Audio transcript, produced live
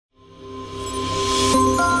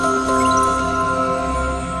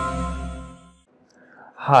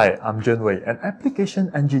Hi, I'm Wei, an application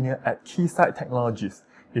engineer at Keysight Technologies.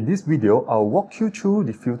 In this video, I'll walk you through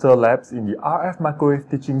the filter labs in the RF microwave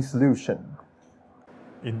teaching solution.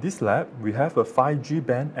 In this lab, we have a 5G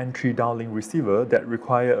band entry downlink receiver that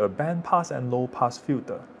requires a band pass and low pass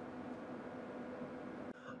filter.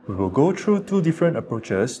 We will go through two different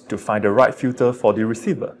approaches to find the right filter for the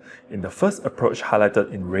receiver. In the first approach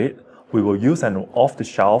highlighted in red, we will use an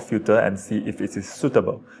off-the-shelf filter and see if it is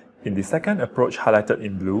suitable. In the second approach highlighted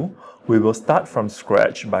in blue, we will start from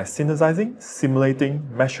scratch by synthesizing, simulating,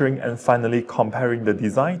 measuring, and finally comparing the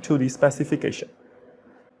design to the specification.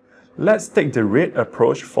 Let's take the red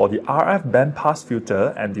approach for the RF bandpass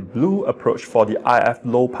filter and the blue approach for the IF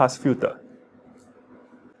low-pass filter.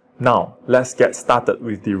 Now, let's get started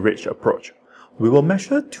with the red approach. We will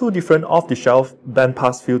measure two different off-the-shelf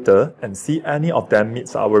bandpass filters and see any of them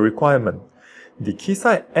meets our requirement. The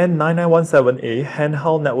Keysight N9917A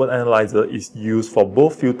handheld network analyzer is used for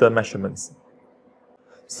both filter measurements.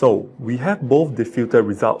 So, we have both the filter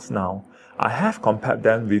results now. I have compared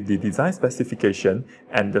them with the design specification,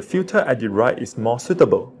 and the filter at the right is more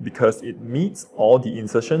suitable because it meets all the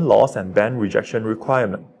insertion loss and band rejection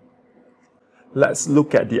requirements. Let's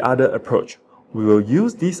look at the other approach. We will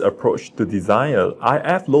use this approach to design an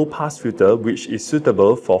IF low-pass filter which is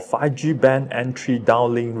suitable for 5G band entry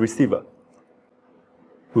downlink receiver.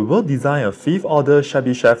 We will design a 5th-order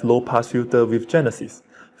Chebyshev low-pass filter with Genesis,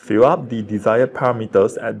 fill up the desired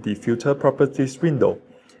parameters at the filter properties window,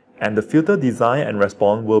 and the filter design and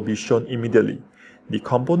response will be shown immediately. The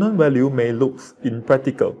component value may look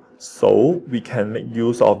impractical, so we can make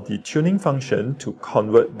use of the tuning function to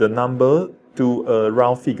convert the number to a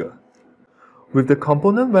round figure. With the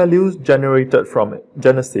component values generated from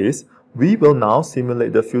Genesis, we will now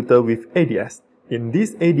simulate the filter with ADS. In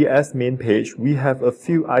this ADS main page, we have a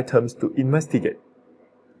few items to investigate.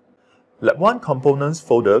 Lab 1 components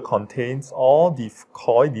folder contains all the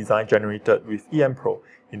coil design generated with EMPro.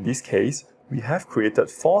 In this case, we have created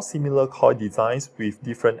 4 similar coil designs with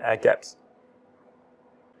different air gaps.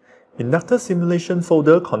 Inductor simulation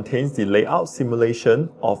folder contains the layout simulation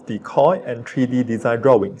of the coil and 3D design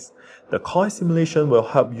drawings. The coil simulation will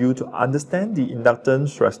help you to understand the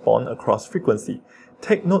inductance response across frequency.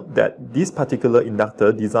 Take note that this particular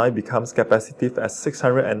inductor design becomes capacitive at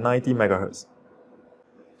 690 MHz.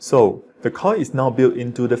 So, the coil is now built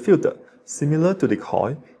into the filter. Similar to the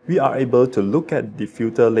coil, we are able to look at the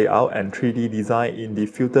filter layout and 3D design in the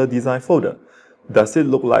filter design folder. Does it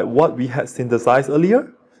look like what we had synthesized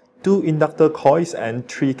earlier? 2 inductor coils and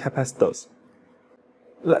 3 capacitors.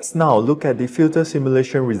 Let's now look at the filter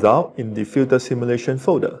simulation result in the filter simulation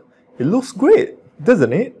folder. It looks great,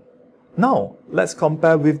 doesn't it? Now, let's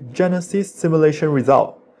compare with Genesis simulation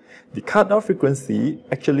result. The cutoff frequency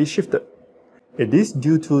actually shifted. It is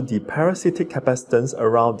due to the parasitic capacitance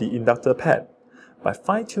around the inductor pad. By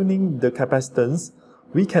fine-tuning the capacitance,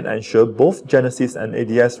 we can ensure both Genesis and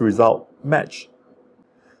ADS result match.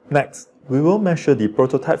 Next, we will measure the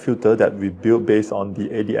prototype filter that we built based on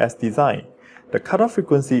the ADS design. The cutoff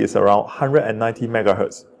frequency is around 190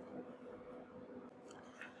 MHz.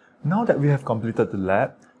 Now that we have completed the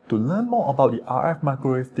lab, to learn more about the RF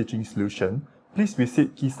microwave teaching solution, please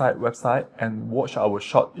visit Keysight website and watch our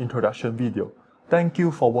short introduction video. Thank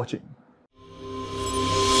you for watching.